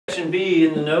section B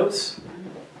in the notes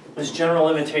is general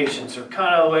limitations. Or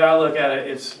kind of the way I look at it,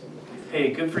 it's,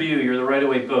 hey, good for you, you're the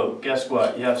right-of-way boat. Guess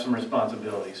what? You have some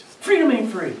responsibilities. Freedom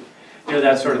ain't free. You know,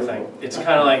 that sort of thing. It's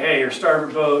kind of like, hey, your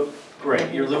starboard boat,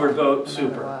 great. Your leeward boat,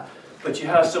 super. But you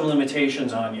have some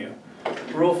limitations on you.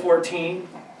 Rule 14,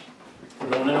 we're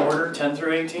going in order, 10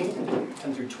 through 18,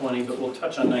 10 through 20, but we'll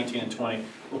touch on 19 and 20.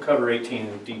 We'll cover 18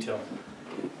 in detail.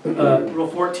 Rule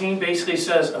 14 basically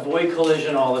says avoid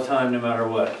collision all the time, no matter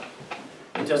what.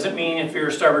 It doesn't mean if you're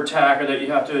a starboard tacker that you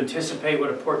have to anticipate what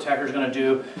a port tacker is going to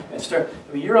do and start.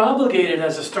 I mean, you're obligated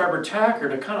as a starboard tacker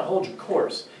to kind of hold your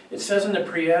course. It says in the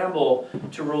preamble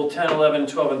to Rule 10, 11,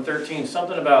 12, and 13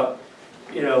 something about,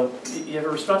 you know, you have a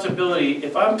responsibility.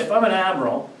 If I'm an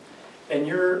admiral and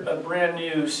you're a brand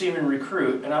new seaman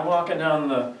recruit and I'm walking down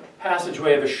the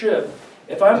passageway of a ship,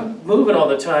 if I'm moving all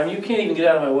the time, you can't even get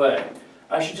out of my way.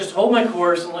 I should just hold my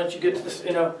course and let you get to this,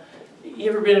 you know. You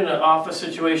ever been in an office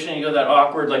situation and you go that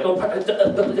awkward, like, oh,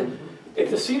 if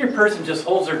the senior person just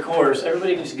holds their course,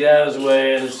 everybody can just get out of his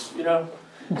way, and it's, you know,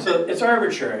 so it's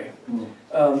arbitrary.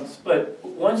 But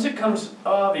once it becomes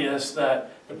obvious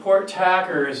that the port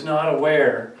tacker is not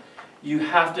aware, you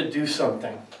have to do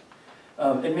something.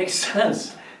 It makes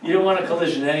sense. You don't want a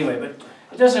collision anyway, but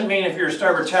it doesn't mean if you're a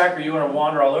starboard tacker you want to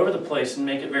wander all over the place and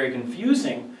make it very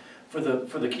confusing for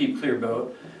the keep clear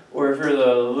boat, or if you're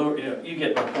the lure, you know, you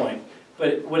get my point.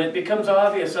 But when it becomes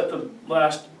obvious at the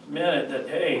last minute that,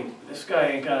 hey, this guy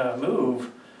ain't gonna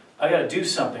move, I gotta do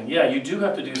something. Yeah, you do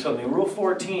have to do something. Rule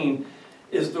 14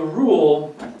 is the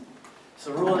rule. It's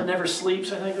the rule that never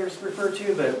sleeps, I think it's referred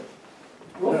to, but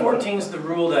Rule 14 is the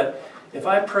rule that if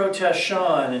I protest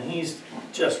Sean and he's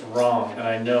just wrong and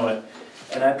I know it,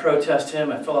 and I protest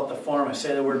him, I fill out the form, I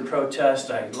say the word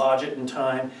protest, I lodge it in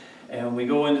time, and we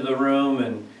go into the room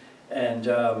and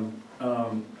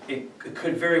it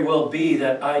could very well be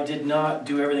that I did not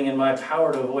do everything in my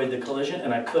power to avoid the collision,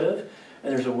 and I could have,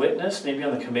 and there's a witness, maybe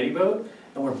on the committee boat,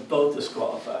 and we're both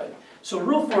disqualified. So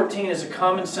Rule 14 is a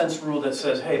common sense rule that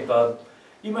says, hey, bub,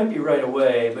 you might be right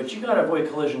away, but you got to avoid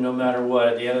collision no matter what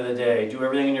at the end of the day. Do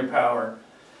everything in your power.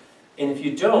 And if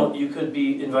you don't, you could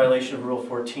be in violation of Rule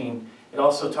 14. It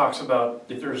also talks about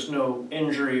if there's no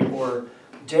injury or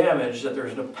damage, that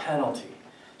there's no penalty.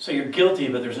 So you're guilty,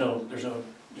 but there's no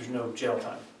jail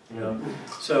time. You know?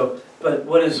 So, but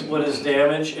what is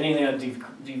damage? Anything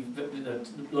that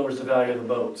lowers the value of the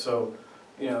boat. So,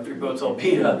 you know, if your boat's all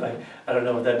beat up, I don't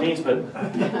know what that means, but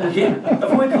yeah,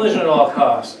 avoid collision at all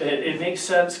costs. It makes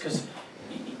sense because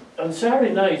on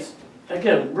Saturday nights,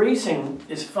 again, racing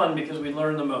is fun because we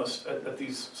learn the most at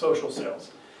these social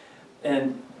sales.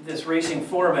 And this racing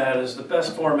format is the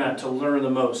best format to learn the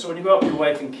most. So when you go out with your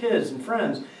wife and kids and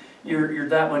friends, you're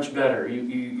that much better.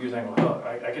 You're thinking, well,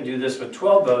 I can do this with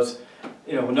 12 boats.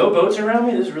 You know, with no boats around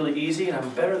me, this is really easy, and I'm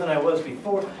better than I was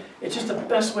before. It's just the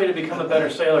best way to become a better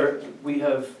sailor we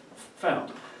have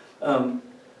found.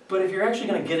 But if you're actually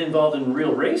going to get involved in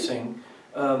real racing,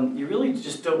 you really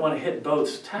just don't want to hit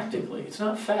boats tactically. It's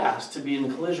not fast to be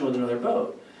in collision with another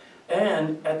boat.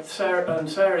 And on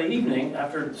Saturday evening,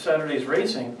 after Saturday's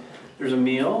racing, there's a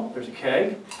meal, there's a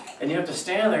keg, and you have to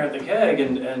stand there at the keg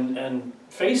and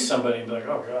face somebody and be like,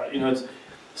 oh God, you know,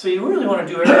 so you really want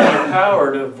to do everything in your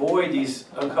power to avoid these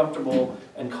uncomfortable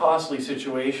and costly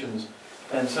situations.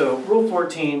 And so Rule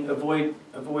 14, avoid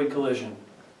collision,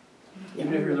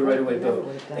 even if you're the right-of-way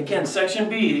boat. Again, Section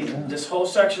B, this whole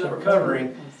section that we're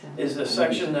covering, is the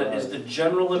section that is the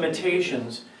general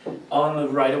limitations on the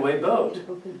right-of-way boat.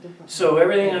 So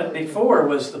everything before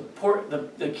was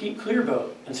the keep clear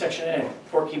boat in Section A.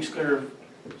 Port keeps clear of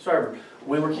starboard.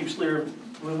 Windward keeps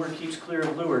clear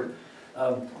of leeward.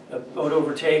 A boat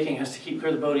overtaking has to keep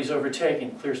clear of the boat he's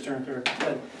overtaking. Clear stern, clear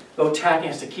head. Boat tacking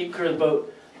has to keep clear of the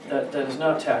boat that is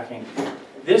not tacking.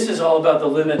 This is all about the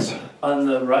limits on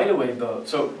the right-of-way boat.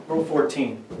 So Rule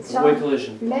 14, avoid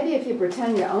collision. Maybe if you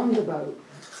pretend you own the boat.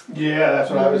 Yeah, that's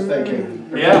what I was thinking.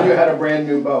 Yeah. If you had a brand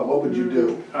new boat, what would you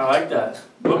do? I like that.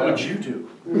 What would you do?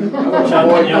 I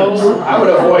would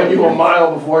avoid you a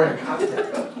mile before you got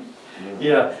there.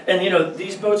 Yeah, and you know,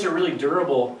 these boats are really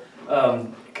durable.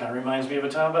 It kind of reminds me of a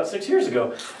time about 6 years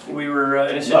ago. We were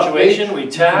in a situation, we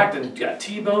tacked and got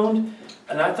T-boned,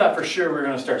 and I thought for sure we were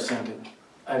going to start sinking.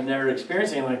 I've never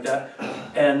experienced anything like that.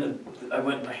 And I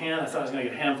went in my hand, I thought I was going to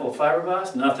get a handful of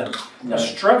fiberglass, nothing. Now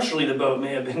structurally the boat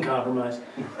may have been compromised,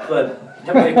 but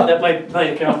that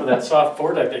might account for that soft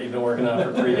foredeck that you've been working on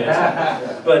for 3 days.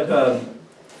 But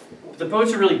the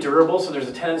boats are really durable, so there's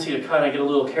a tendency to kind of get a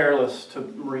little careless, to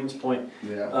Marine's point.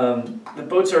 Yeah. The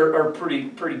boats are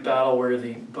pretty battle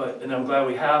worthy, and I'm glad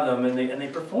we have them, and they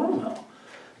perform well.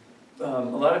 a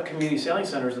lot of community sailing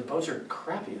centers, the boats are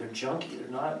crappy, they're junky, they're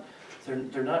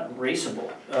not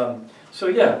raceable. So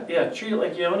yeah, treat it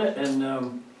like you own it,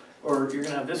 and or you're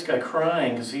gonna have this guy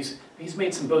crying because he's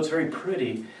made some boats very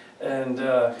pretty. And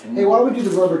hey, why don't we do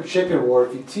the rubber chicken award?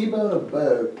 If you T-bone a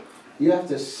boat, you have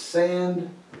to sand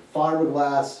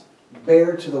fiberglass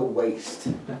bare to the waist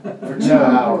for 2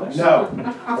 hours. No,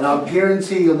 And I'll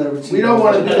guarantee you'll never T-bone. we don't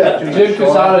want to do that to you. Jim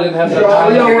Casada didn't have that Sean,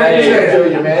 time we don't want to do today. that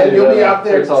to you, man. You'll be out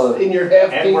there Fix all the- in your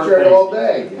half And work t-shirt days. all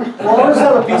day. Well, I'll just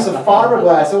have a piece of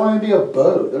fiberglass. It won't even be a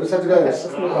boat. They'll just have to go.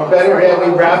 Or better yet,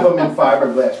 we wrap them in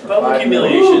fiberglass for public 5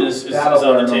 humiliation minutes. is That'll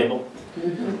on the burn 'em. table.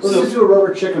 Let's just do a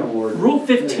rubber chicken award. Rule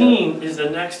 15 is the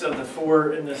next of the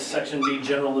 4 in this section B,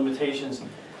 general limitations.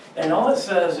 And all it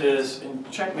says is, and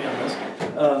check me on this,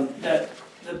 that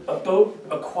a boat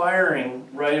acquiring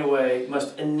right away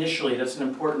must initially, that's an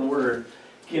important word,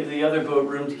 give the other boat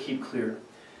room to keep clear.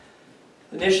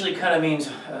 Initially kind of means,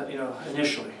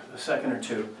 initially, a second or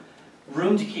two.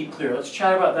 Room to keep clear. Let's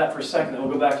chat about that for a second, then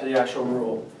we'll go back to the actual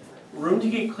rule. Room to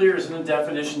keep clear is in the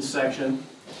definition section.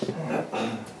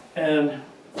 And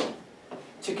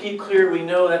to keep clear, we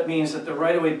know that means that the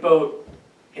right-of-way boat,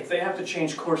 if they have to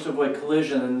change course to avoid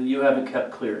collision, then you haven't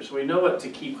kept clear. So we know what to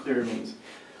keep clear means.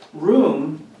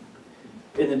 Room,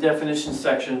 in the definition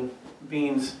section,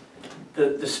 means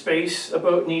the space a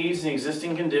boat needs and the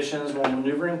existing conditions while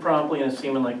maneuvering promptly in a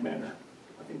seaman-like manner.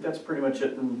 I think that's pretty much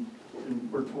it in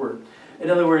word for word. In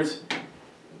other words,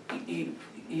 room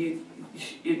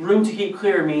to keep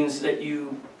clear means that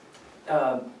you,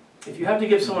 if you have to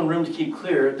give someone room to keep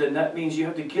clear, then that means you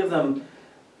have to give them,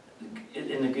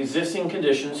 in the existing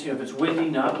conditions, if it's windy,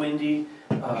 not windy,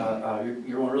 you're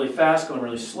going really fast, going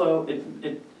really slow,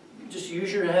 just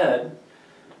use your head.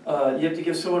 You have to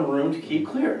give someone room to keep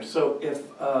clear. So if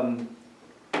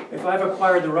I've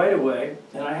acquired the right-of-way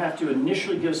and I have to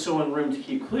initially give someone room to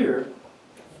keep clear,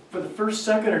 for the first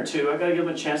second or two, I've got to give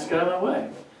them a chance to get out of my way.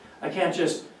 I can't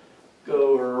just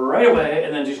go right away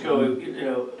and then just go,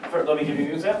 let me give you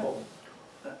an example.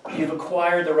 You've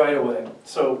acquired the right-of-way.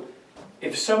 So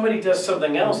if somebody does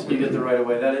something else and you get the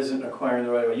right-of-way, that isn't acquiring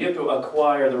the right-of-way. You have to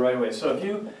acquire the right-of-way. So if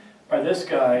you are this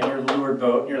guy and you're in the leeward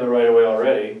boat and you're the right-of-way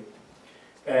already,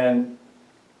 and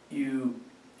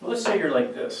well, let's say you're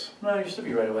like this. No, you still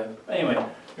be right-of-way. Anyway,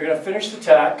 you're going to finish the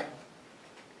tack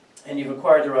and you've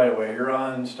acquired the right-of-way. You're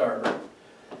on starboard.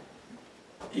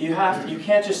 You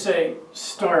can't just say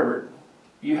starboard.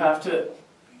 You have to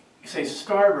say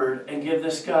starboard and give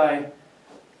this guy,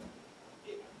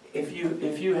 if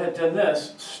you had done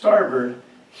this, starboard,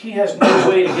 he has no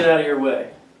way to get out of your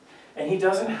way. And he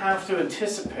doesn't have to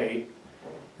anticipate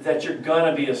that you're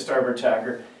gonna be a starboard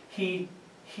tacker. You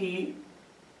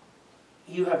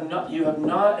have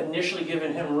not initially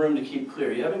given him room to keep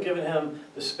clear. You haven't given him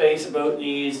the space a boat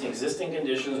needs, the existing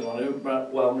conditions,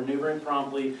 while maneuvering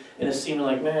promptly in a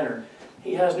seaman-like manner.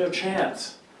 He has no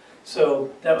chance.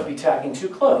 So that would be tacking too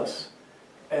close.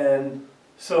 And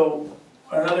so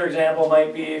another example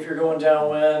might be if you're going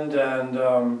downwind and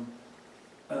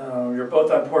you're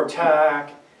both on port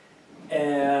tack,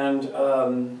 and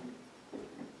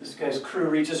this guy's crew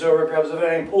reaches over, grabs the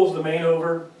vang, pulls the main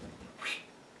over.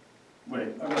 Wait,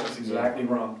 I got this exactly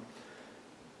wrong.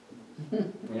 You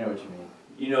know what you mean.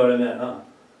 You know what I meant, huh?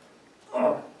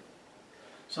 Oh.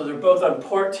 So they're both on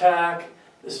port tack.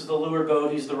 This is the leeward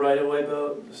boat, he's the right-of-way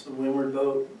boat. This is the windward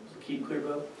boat, the keep clear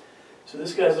boat. So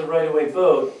this guy's the right-of-way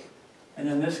boat, and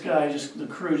then this guy, the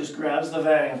crew just grabs the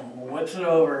vang, whips it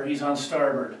over, he's on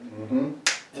starboard. Mm-hmm.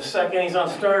 The second he's on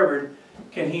starboard,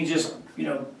 can he just,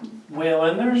 whale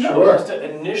in there? No, Sure. he has to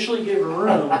initially give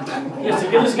room. He has to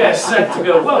give this guy a sec to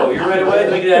go, whoa, you're right away,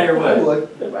 let me get out of your way.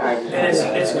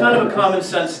 And it's kind of a common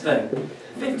sense thing.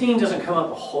 15 doesn't come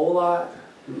up a whole lot,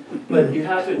 but you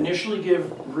have to initially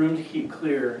give room to keep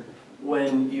clear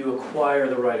when you acquire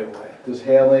the right of way. Does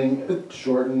hailing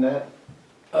shorten that?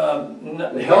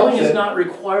 Hailing is not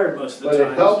required most of the But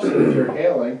time. it helps if you're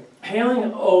hailing.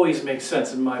 Hailing always makes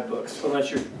sense in my books, unless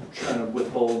you're trying to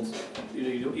withhold.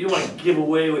 You don't want to give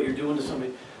away what you're doing to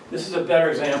somebody. This is a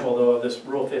better example, though, of this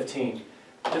Rule 15.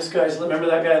 This guy's, remember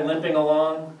that guy limping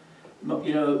along,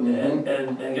 and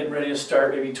getting ready to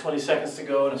start, maybe 20 seconds to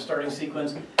go in a starting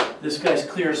sequence. This guy's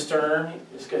clear stern,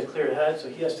 this guy's clear ahead, so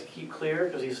he has to keep clear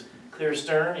because he's clear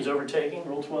stern, he's overtaking,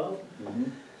 Rule 12. Mm-hmm.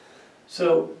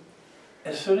 So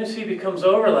as soon as he becomes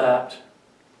overlapped,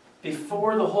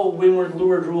 before the whole windward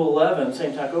leeward Rule 11,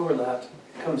 same tack overlapped,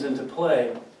 comes into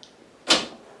play,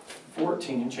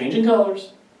 14, changing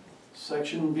colors,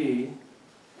 Section B,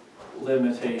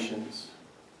 limitations.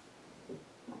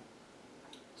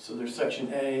 So there's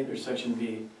Section A, there's Section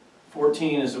B.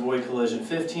 14 is avoid collision.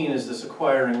 15 is this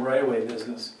acquiring right-of-way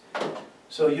business.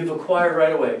 So you've acquired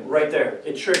right away, right there.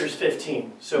 It triggers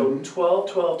 15. So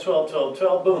 12, 12, 12, 12,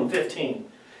 12, boom, 15.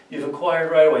 You've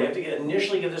acquired right away. You have to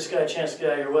initially give this guy a chance to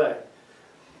get out of your way.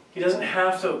 He doesn't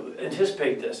have to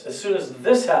anticipate this. As soon as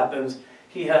this happens,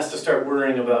 he has to start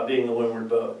worrying about being the windward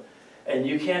boat. And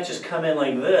you can't just come in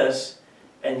like this,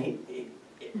 and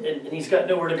he's got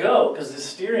nowhere to go, because the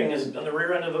steering is on the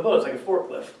rear end of the boat. It's like a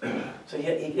forklift. So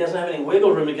he doesn't have any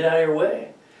wiggle room to get out of your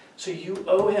way. So you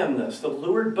owe him this. The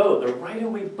leeward boat, the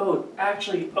right-of-way boat,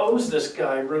 actually owes this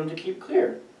guy room to keep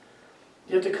clear.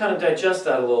 You have to kind of digest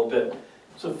that a little bit.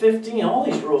 So 15, all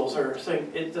these rules are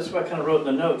saying, that's what I kind of wrote in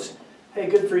the notes. Hey,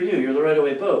 good for you, you're the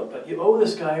right-of-way boat, but you owe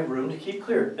this guy room to keep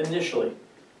clear, initially.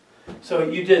 So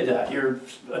you did that. You're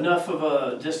enough of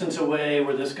a distance away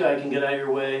where this guy can get out of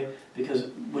your way, because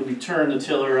when you turn the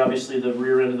tiller, obviously the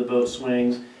rear end of the boat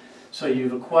swings. So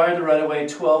you've acquired the right-of-way,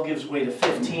 12 gives way to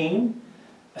 15.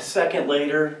 A second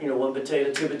later, 1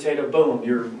 potato, 2 potato, boom,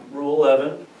 you're rule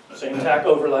 11, same tack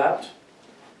overlapped.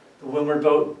 The windward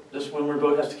boat, this windward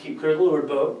boat has to keep clear of the leeward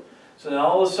boat. So now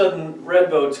all of a sudden, red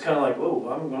boat's kind of like, oh,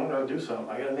 I'm going to do something.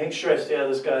 I got to make sure I stay out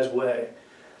of this guy's way.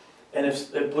 And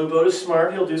if blue boat is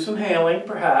smart, he'll do some hailing,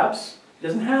 perhaps. He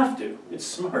doesn't have to. It's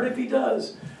smart if he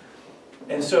does.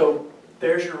 And so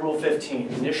there's your rule 15.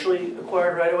 Initially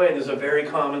acquired right away, and this is a very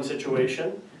common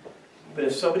situation. But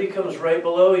if somebody comes right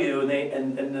below you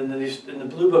and the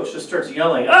blue boat just starts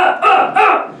yelling,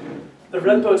 the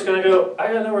red boat's going to go,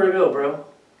 I got nowhere to go, bro.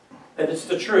 And it's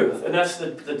the truth. And that's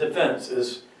the defense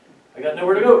is, I got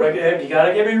nowhere to go. You got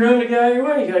to give me room to get out of your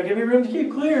way. You got to give me room to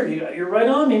keep clear. You're right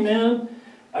on me, man.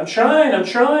 I'm trying.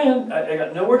 I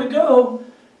got nowhere to go.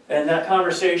 And that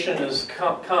conversation is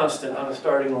constant on the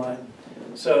starting line.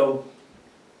 So,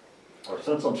 Or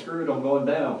since I'm screwed, I'm going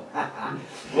down.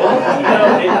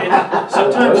 well,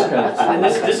 sometimes, and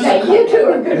this is You two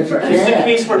are good friends. this is a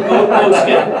case where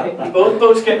both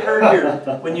boats get hurt here.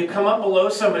 When you come up below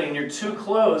somebody and you're too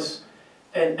close,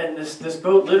 and this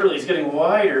boat literally is getting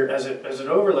wider as it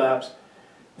overlaps,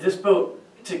 this boat,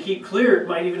 to keep clear,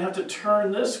 might even have to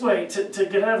turn this way to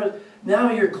get out of it.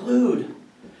 Now you're glued.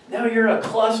 Now you're a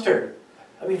cluster.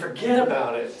 I mean, forget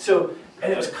about it. So,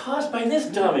 and it was caused by this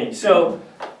dummy. So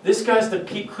this guy's the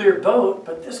keep clear boat,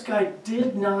 but this guy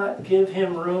did not give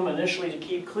him room initially to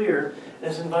keep clear,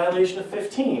 and is in violation of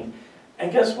 15.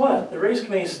 And guess what? The race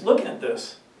committee's looking at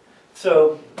this.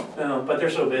 So, but they're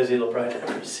so busy they'll probably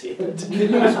never see it. Can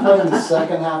you explain the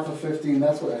second half of 15?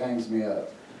 That's what hangs me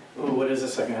up. Ooh, what is the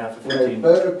second half of When a 15?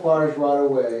 boat acquires right of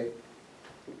way,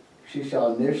 she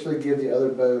shall initially give the other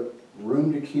boat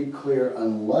room to keep clear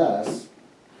unless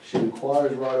she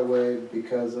acquires right of way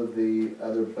because of the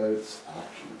other boat's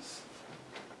actions.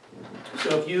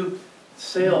 So if you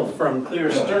sail from clear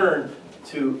stern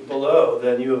to below,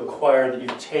 then you have acquired that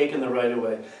you've taken the right of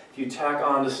way. If you tack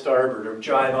on to starboard or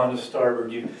jibe on to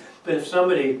starboard, but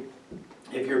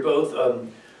if you're both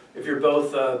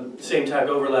same tack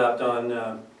overlapped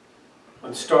on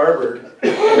starboard,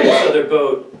 and this other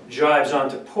boat jives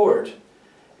onto port,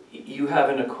 you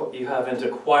haven't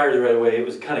acquired the right of way. It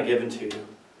was kind of given to you.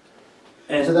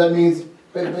 And So that means,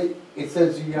 but it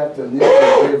says you have to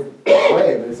initially give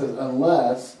way, but it says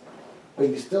unless, but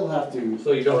you still have to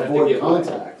So you don't have to avoid give way.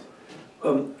 contact.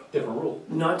 Different rule.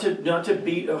 not to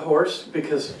beat a horse,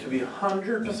 because to be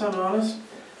 100% honest,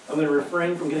 I'm going to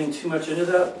refrain from getting too much into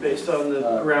that based on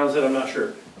the grounds that I'm not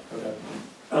sure. Okay.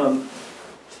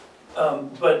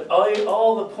 But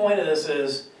all the point of this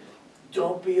is,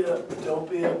 don't be a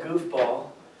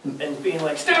goofball and being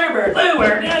like starboard,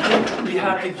 leeward. You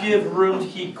have to give room to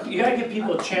keep. You got to give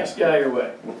people a chance to get out of your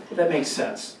way. That makes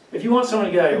sense. If you want someone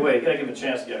to get out of your way, you got to give them a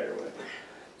chance to get out of your way.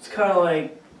 It's kind of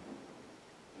like,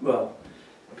 well,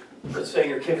 let's say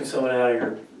you're kicking someone out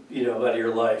of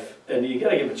your life, and you got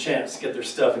to give them a chance to get their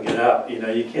stuff and get out. You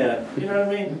can't. You know what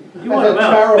I mean? You want them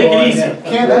out. Make it easy.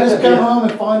 Can't they just come home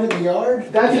and find it in the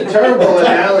yard? That's a terrible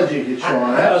analogy,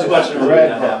 Sean. I was watching a movie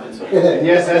that happened. So.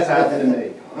 Yes, that's happened to me.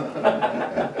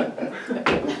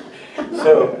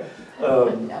 So,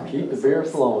 Keep the beer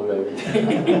flowing,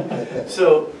 baby.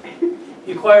 so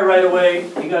you acquire right away.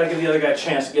 You got to give the other guy a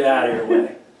chance to get out of your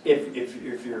way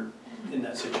if you're in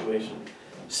that situation.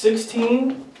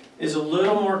 16 is a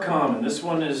little more common. This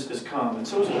one is common.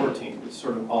 So is 14. It's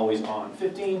sort of always on.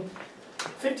 15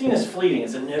 is fleeting.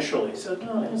 It's initially. So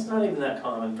no, it's not even that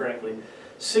common, frankly.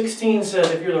 16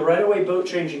 says if you're the right-of-way boat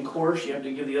changing course, you have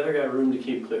to give the other guy room to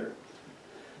keep clear.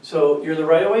 So you're the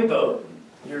right-of-way boat.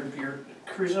 You're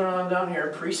cruising around down here,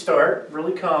 pre-start,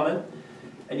 really common,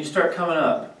 and you start coming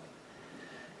up.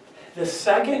 The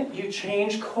second you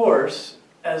change course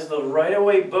as the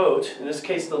right-of-way boat, in this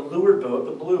case the leeward boat,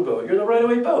 the blue boat, you're the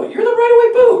right-of-way boat. You're the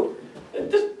right-of-way boat.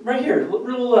 This, right here,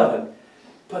 rule 11.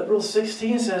 But rule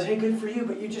 16 says, hey, good for you,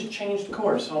 but you just changed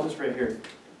course. So I'll just right here,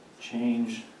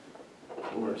 change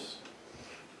course.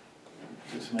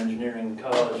 Took some engineering in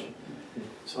college,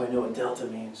 so I know what delta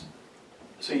means.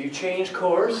 So you change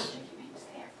course.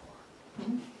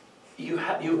 You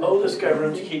owe this guy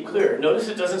room to keep clear. Notice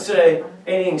it doesn't say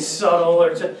anything subtle,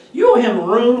 or you owe him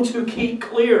room to keep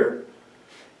clear.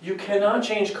 You cannot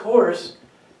change course,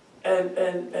 and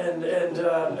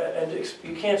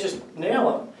you can't just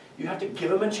nail him. You have to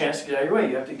give him a chance to get out of your way.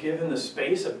 You have to give him the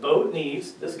space a boat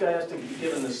needs. This guy has to be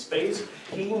given the space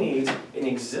he needs in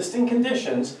existing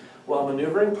conditions while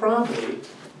maneuvering promptly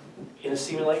in a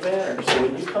seaman-like manner. So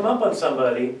when you come up on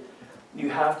somebody, you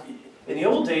have to, in the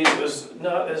old days it was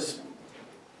not as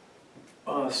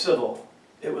civil.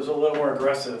 It was a little more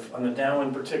aggressive, on the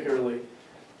downwind particularly.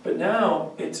 But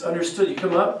now it's understood. You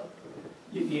come up,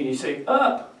 you say,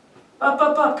 up, up,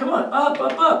 up, up, come on, up,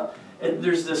 up, up. And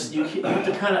there's this, you have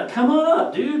to kind of, come on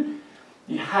up, dude.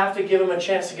 You have to give him a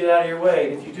chance to get out of your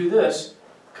way. And if you do this,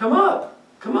 come up,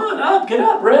 come on, up, get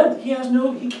up, Red. He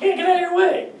can't get out of your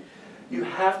way. You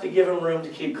have to give him room to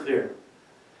keep clear.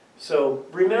 So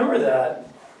remember that.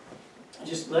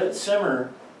 Just let it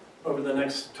simmer over the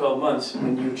next 12 months.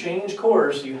 When you change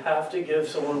course, you have to give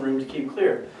someone room to keep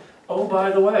clear. Oh, by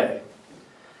the way,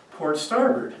 port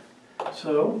starboard.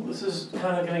 So this is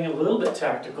kind of getting a little bit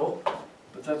tactical,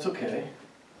 but that's okay.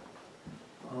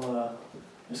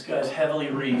 This guy's heavily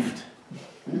reefed.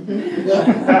 And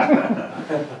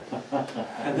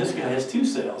this guy has 2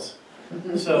 sails.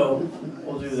 So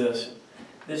we'll do this.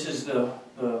 This is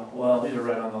well, these are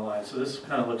right on the line. So this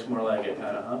kind of looks more like it,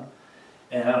 kind of, huh?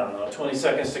 And I don't know, 20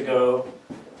 seconds to go.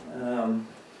 I'll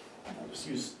just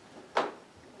use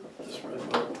this red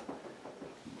boat.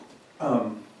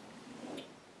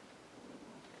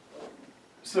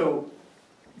 So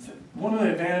one of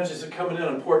the advantages of coming in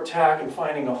on port tack and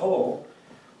finding a hole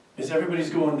is everybody's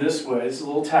going this way. It's a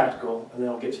little tactical, and then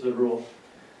I'll get to the rule.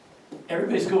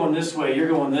 Everybody's going this way, you're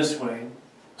going this way.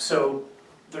 So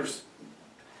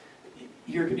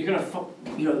you're gonna,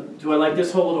 do I like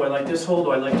this hole, do I like this hole,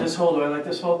 do I like this hole, do I like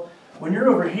this hole? When you're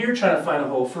over here trying to find a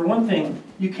hole, for one thing,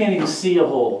 you can't even see a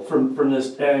hole from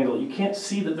this angle. You can't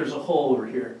see that there's a hole over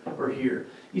here or here.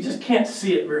 You just can't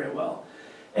see it very well.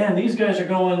 And these guys are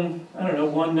going, I don't know,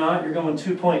 1 knot, you're going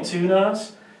 2.2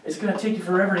 knots. It's gonna take you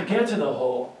forever to get to the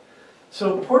hole.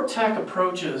 So port tack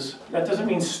approaches, that doesn't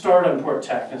mean start on port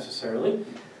tack necessarily,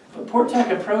 but port tack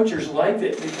approachers like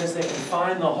it because they can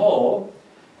find the hole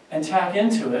and tack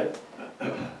into it.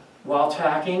 While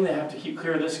tacking, they have to keep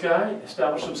clear of this guy,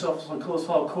 establish themselves on close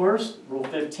haul course. Rule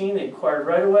 15, they acquired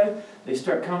right away. They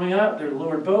start coming up, they're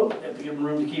lowered boat, they have to give them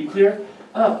room to keep clear.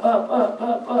 Up, up, up,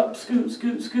 up, up, scoot,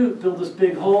 scoot, scoot. Build this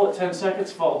big hole at 10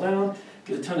 seconds, fall down,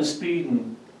 get a ton of speed,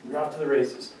 and you're off to the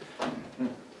races.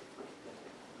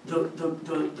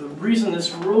 The reason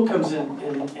this rule comes in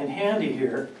handy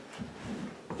here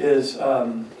is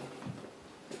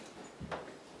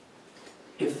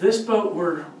if this boat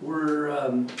were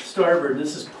starboard,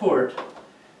 this is port,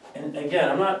 and again,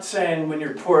 I'm not saying when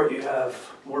you're port you have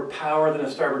more power than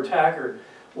a starboard tacker.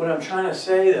 What I'm trying to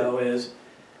say though is,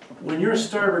 when you're a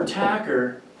starboard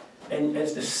tacker, and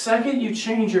as the second you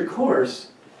change your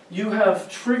course, you have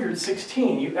triggered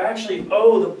 16. You actually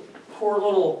owe the poor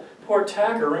little port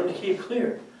tacker room to keep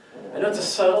clear. I know it's a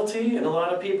subtlety, and a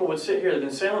lot of people would sit here that have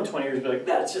been sailing 20 years and be like,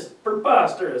 that's just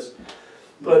preposterous.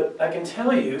 But I can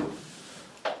tell you,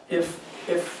 if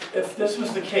this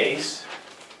was the case,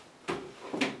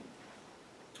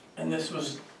 and this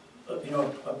was, a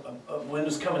wind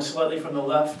was coming slightly from the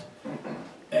left,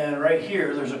 and right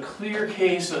here, there's a clear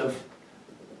case of,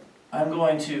 I'm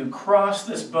going to cross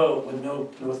this boat with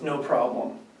no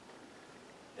problem.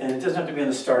 And it doesn't have to be on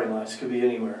the starting line, it could be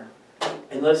anywhere.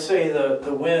 And let's say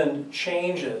the wind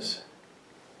changes,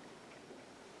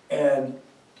 and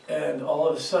all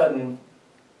of a sudden,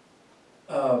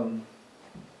 let me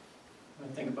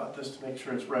think about this to make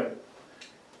sure it's right.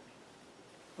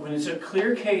 When it's a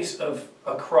clear case of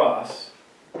a cross,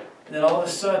 and then all of a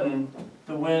sudden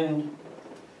the wind,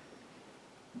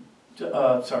 all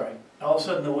of a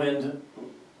sudden the wind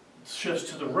shifts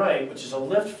to the right, which is a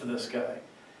lift for this guy,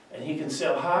 and he can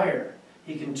sail higher.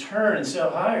 He can turn and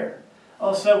sail higher. All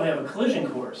of a sudden we have a collision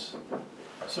course.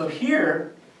 So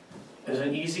here is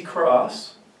an easy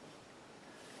cross,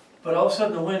 but all of a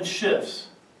sudden the wind shifts,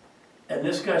 and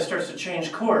this guy starts to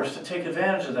change course to take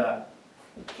advantage of that.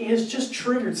 He has just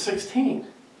triggered 16.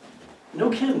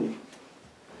 No kidding.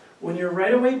 When you're a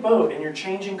right-of-way boat and you're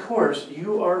changing course,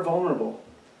 you are vulnerable.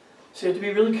 So you have to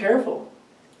be really careful.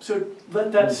 So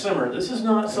let that simmer. This is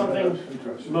not something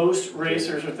most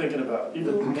racers are thinking about.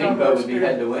 Even Big boat would be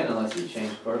head to win unless you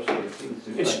change course.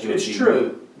 it's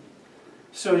true.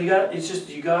 So you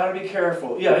gotta be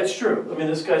careful. Yeah, it's true. I mean,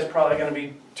 this guy's probably gonna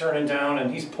be turning down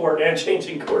and he's port and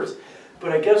changing course.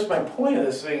 But I guess my point of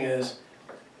this thing is,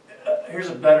 here's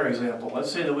a better example.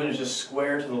 Let's say the wind is just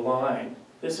square to the line.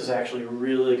 This is actually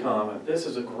really common. This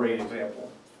is a great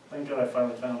example. Thank God I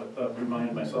finally found it,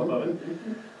 reminded myself of it.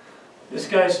 This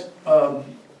guy's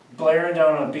blaring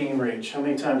down on a beam reach. How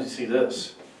many times do you see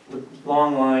this?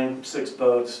 Long line, 6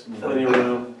 boats, plenty of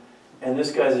room. And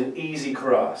this guy's an easy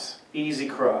cross. Easy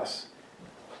cross.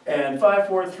 And 5,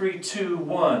 4, 3, 2,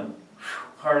 1.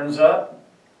 Hardens up.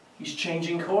 He's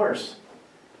changing course.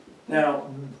 Now,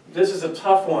 this is a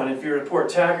tough one. If you're a port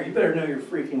tacker, you better know your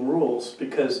freaking rules,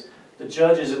 because the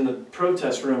judges in the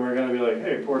protest room are going to be like,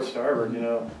 hey, port starboard, you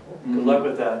know, good luck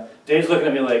with that. Dave's looking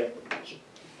at me like,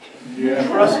 Yeah.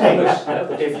 trust me,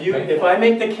 if I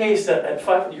make the case that at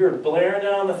 5, you're blaring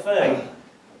down the thing,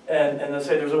 and let's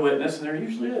say there's a witness, and there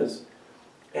usually is,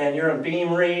 and you're on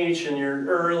beam reach, and you're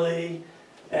early,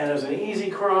 and there's an easy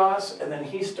cross, and then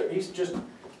he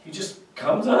just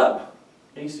comes up.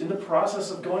 He's in the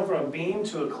process of going from a beam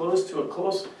to a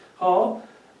close haul,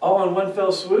 all in one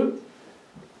fell swoop.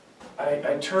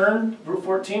 I turned Route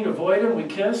 14 to avoid him, we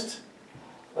kissed.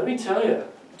 Let me tell you,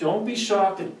 don't be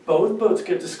shocked if both boats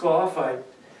get disqualified.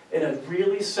 And a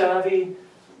really savvy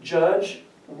judge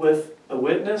with a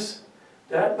witness,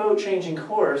 that boat changing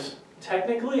course,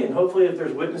 technically, and hopefully if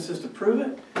there's witnesses to prove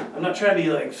it, I'm not trying to be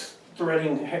like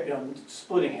splitting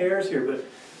hairs here, but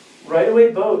right-of-way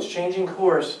boats changing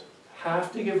course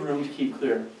have to give room to keep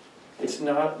clear. It's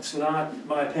not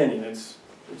my opinion, it's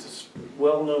a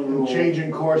well-known rule.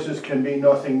 Changing courses can be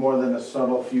nothing more than a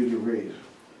subtle few degrees.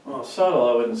 Well, subtle,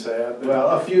 I wouldn't say. But Well,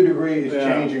 a few degrees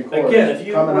changing course. again, if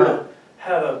you coming were up. to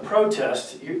have a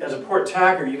protest, as a port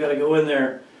tacker, you got to go in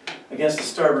there against the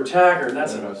starboard tacker, and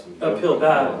that's an uphill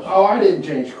battle. Oh, I didn't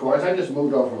change course, I just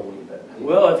moved over a little bit.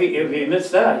 Well, if he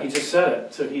admits that, he just said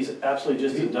it, so he's absolutely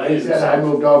just indicted He said I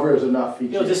himself. moved over is enough.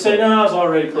 He'll just say, no, I was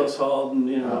already close hauled,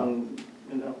 and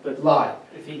but Lie.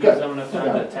 If he gives them enough time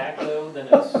to attack though, then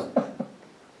it's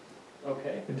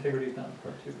okay. Integrity's not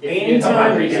part two.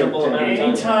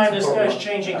 anytime this guy's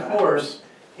changing course,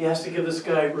 he has to give this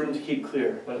guy room to keep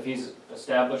clear. But if he's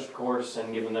established course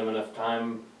and given them enough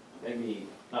time, maybe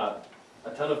not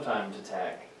a ton of time to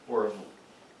tack, or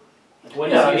when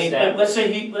Yeah, I is he mean, established?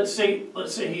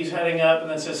 let's say he's heading up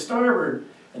and then says starboard,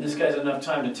 and this guy's enough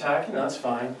time to tack, and that's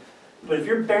fine. But if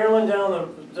you're barreling down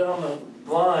the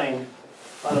line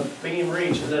on a beam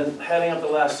reach and then heading up the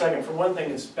last second, for one thing,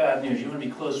 it's bad news. You want to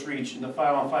be close reach in the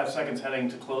 5 seconds heading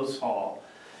to close haul.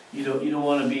 You don't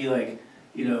want to be like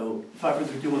 5, 4,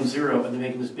 3, 2, 1, 0 and then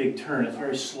making this big turn. It's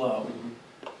very slow.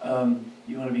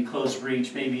 You want to be close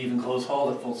reach, maybe even close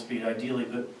haul at full speed, ideally,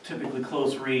 but typically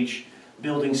close reach,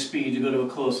 building speed to go to a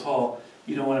close haul.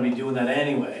 You don't want to be doing that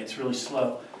anyway. It's really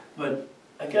slow. But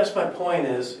I guess my point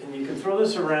is, and you can throw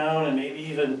this around and maybe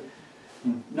even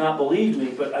not believe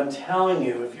me, but I'm telling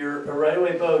you, if you're a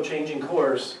right-of-way boat changing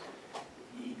course,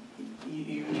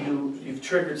 you've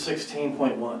triggered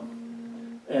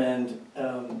 16.1, and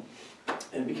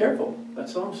be careful.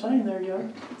 That's all I'm saying there,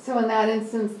 Jan. So in that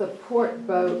instance, the port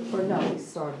boat, or no,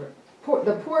 starboard,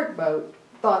 the port boat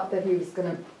thought that he was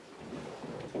gonna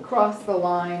cross the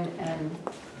line and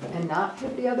not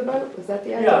hit the other boat? Was that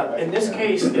the idea? Yeah, in this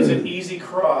case, it's an easy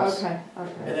cross. Okay, And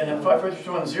okay. then at 5, 4, 3,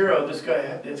 2, 1, 0, this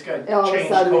guy All of a changed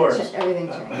sudden, course. everything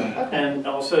changed, okay. And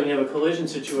all of a sudden you have a collision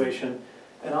situation.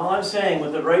 And all I'm saying,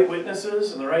 with the right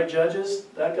witnesses and the right judges,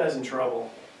 that guy's in trouble.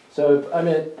 So,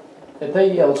 if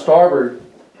they yell starboard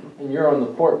and you're on the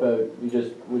port boat, you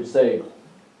just would say,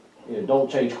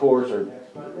 don't change course, or,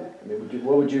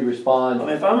 what would you respond?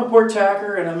 If I'm a port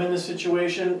tacker and I'm in this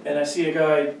situation and I see a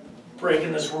guy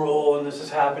breaking this rule and this is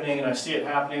happening and I see it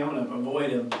happening, I'm going to avoid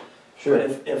him. Sure.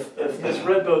 But if this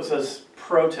red boat says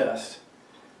protest,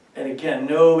 and again,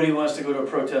 nobody wants to go to a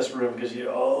protest room because you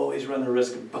always run the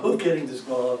risk of both getting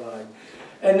disqualified.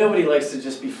 And nobody likes to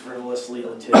just be frivolously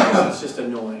litigious. It's just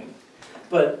annoying.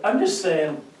 But I'm just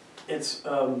saying, it's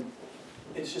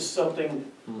just something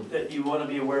that you want to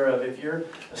be aware of. If you're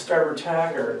a starboard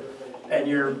tacker and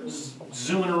you're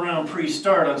zooming around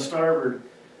pre-start on starboard,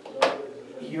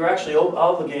 you're actually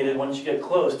obligated, once you get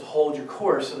close, to hold your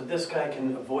course so that this guy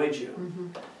can avoid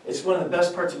you. It's one of the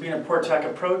best parts of being a port tack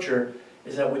approacher,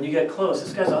 is that when you get close,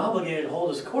 this guy's obligated to hold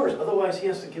his course. Otherwise, he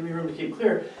has to give me room to keep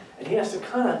clear, and he has to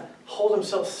kind of hold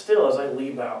himself still as I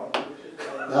lee bow.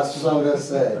 That's what I'm gonna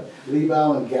say. Lee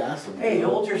bow and gas him. Hey,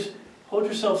 hold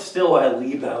yourself still while I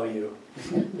lee bow you.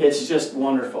 It's just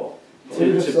wonderful.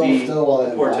 to be Still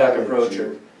a port tack violate approacher.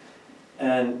 you.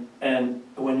 And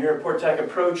when you're a port tack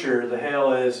approacher, the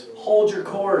hail is, hold your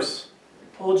course,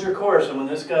 hold your course. And when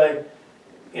this guy,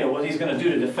 you know, what he's gonna do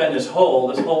to defend this hole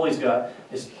he's got,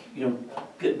 is, you know,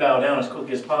 bow down as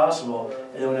quickly as possible.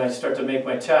 And then when I start to make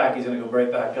my tack, he's gonna go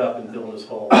right back up and build his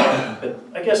hole. But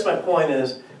I guess my point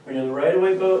is, when you're in the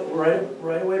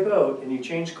right-of-way boat, and you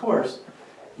change course,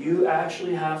 you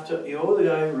actually have to, you owe the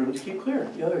guy room to keep clear,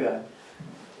 the other guy.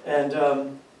 And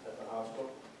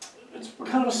it's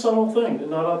kind of a subtle thing, and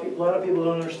not a lot of people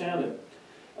don't understand it.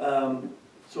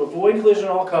 So avoid collision at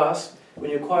all costs.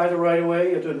 When you acquire the right-of-way,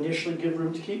 you have to initially give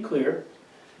room to keep clear.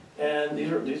 And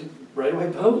these are right-of-way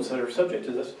boats that are subject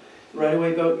to this.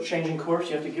 Right-of-way boat changing course,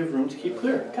 you have to give room to keep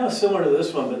clear. Kind of similar to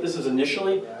this one, but this is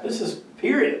initially, this is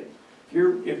period. If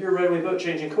you're a right-of-way boat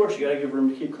changing course, you gotta give room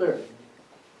to keep clear.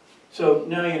 So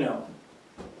now you know.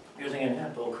 You're thinking, yeah,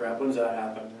 bull crap, when does that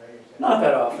happen? Not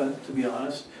that often, to be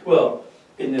honest. Well,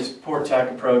 in this port tack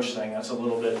approach thing, that's a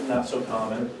little bit not so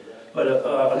common. But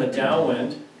on the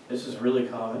downwind, this is really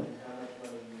common.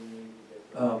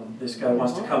 This guy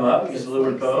wants to come up, he's a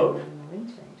leeward boat.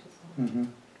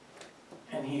 And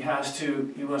he wants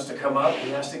to come up, he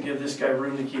has to give this guy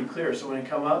room to keep clear. So when he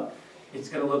come up, it's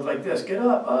gonna look like this. Get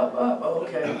up, up, up, oh,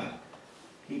 okay.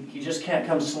 He just can't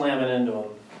come slamming into him.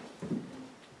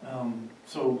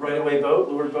 So right-of-way boat,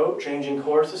 leeward boat, changing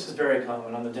course, this is very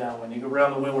common on the downwind. You go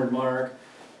around the windward mark,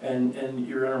 and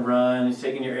you're on a run, he's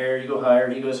taking your air, you go higher,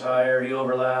 he goes higher, he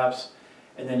overlaps,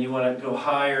 and then you want to go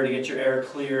higher to get your air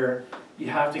clear. You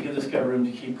have to give this guy room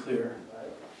to keep clear.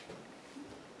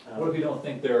 What if you don't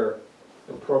think they're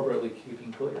appropriately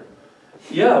keeping clear?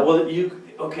 Yeah, well,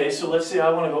 okay, so let's say I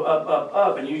want to go up, up,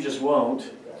 up, and you just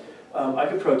won't. I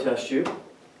could protest you.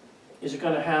 Is it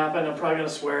going to happen? I'm probably going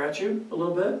to swear at you a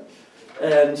little bit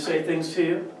and say things to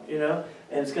you, you know,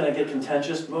 and it's going to get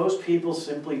contentious. Most people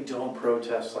simply don't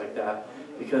protest like that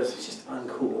because it's just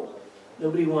uncool.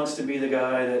 Nobody wants to be the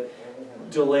guy that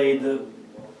delayed the,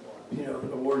 you know,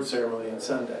 award ceremony on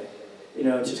Sunday. You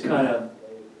know, it's just kind of,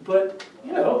 but,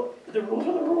 you know, the rules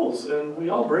are the rules, and we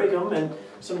all break them, and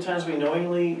sometimes we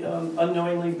knowingly,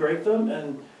 unknowingly break them,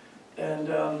 and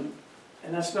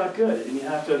that's not good. And you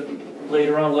have to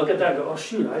later on look at that and go, oh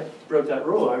shoot, I broke that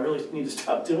rule. I really need to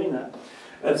stop doing that.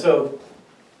 And so,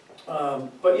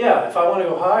 but yeah, if I want to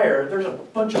go higher, there's a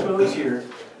bunch of boats here,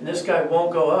 and this guy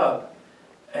won't go up.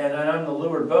 And I'm the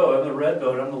leeward boat, I'm the red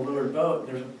boat, I'm the leeward boat.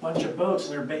 There's a bunch of boats,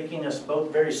 and they're making us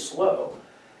both very slow.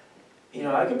 You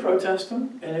know, I could protest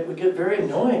them, and it would get very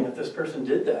annoying if this person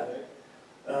did that.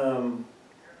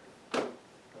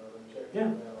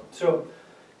 Yeah, so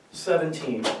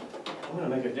 17. I'm going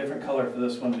to make a different color for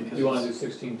this one because You want to do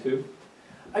 16 too?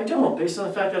 I don't, based on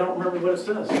the fact I don't remember what it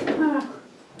says.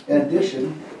 In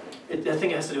addition, I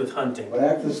think it has to do with hunting. when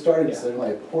after the starting signal,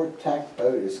 a port tack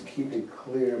boat is keeping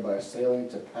clear by sailing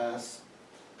to pass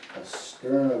a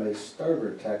stern of a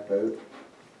starboard tack boat.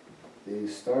 The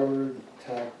starboard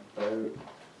tack boat,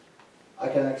 I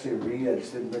can actually read, I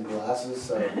just didn't bring glasses,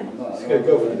 so I'm not. It's gonna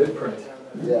go for the big print.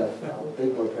 Yeah,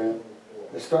 big boy print.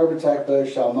 The starboard tack boat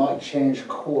shall not change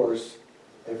course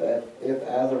if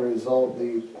as a result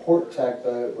the port tack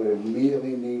boat would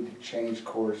immediately need to change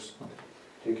course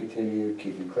to continue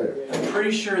keeping clear. I'm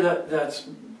pretty sure that that's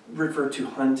referred to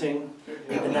hunting,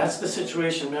 and that's the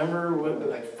situation. Remember,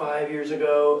 like 5 years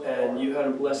ago, and you had a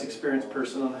less experienced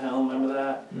person on the helm. Remember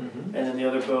that? And then the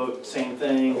other boat, same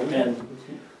thing.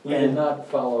 We did not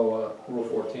follow Rule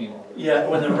 14. Yeah,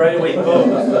 when the right-of-way boat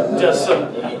does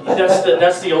some,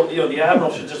 that's the you know, the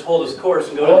admiral should just hold his course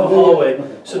and go down the hallway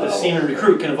so the seaman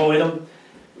recruit can avoid him.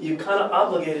 You're kind of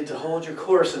obligated to hold your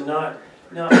course and not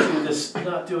do this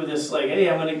like, hey,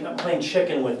 I'm playing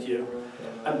chicken with you.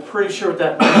 I'm pretty sure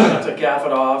that not to gaff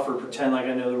it off or pretend like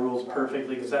I know the rules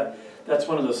perfectly, because that's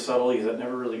one of those subtleties that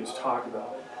never really gets talked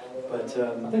about. But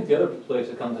I think the other place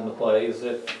that comes into play is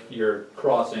if you're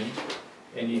crossing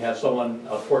and you have someone,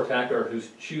 a port tacker, who's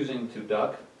choosing to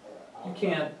duck. You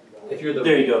can't, if you're the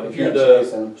there you go. If you're the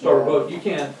starboard boat, you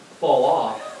can't fall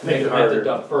off. Make it have harder. to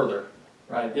duck further,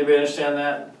 right? Everybody understand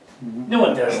that? No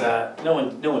one does that. No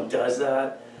one does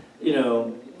that. You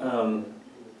know, no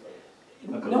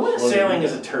one sailing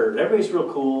is a turd. Everybody's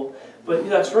real cool, but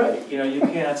that's right. You know, you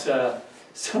can't.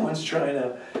 Someone's trying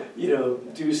to, you know,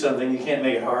 do something. You can't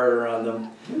make it harder on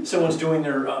them. Someone's doing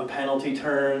their penalty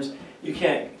turns. You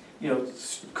can't. You know,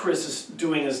 Chris is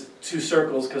doing his 2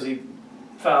 circles because he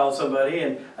fouled somebody,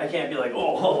 and I can't be like,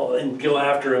 oh, and go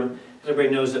after him. Everybody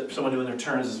knows that someone doing their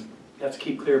turns is, you have to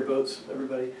keep clear of boats,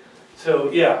 everybody.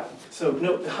 So yeah, so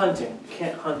no hunting. You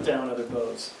can't hunt down other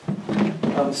boats.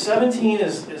 17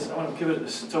 is I want to give it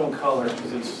its own color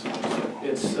because it's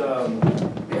It's, Yeah,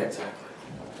 exactly.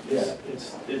 Yeah,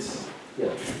 it's, yeah,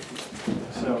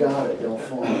 so. got it, don't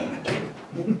fall.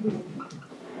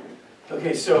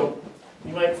 Okay, so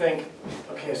you might think,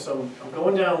 okay, so I'm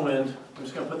going downwind, I'm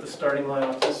just gonna put the starting line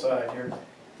off to the side here.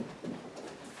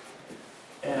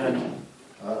 And,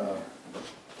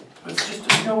 let's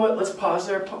just, you know what, let's pause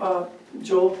there,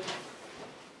 Joel.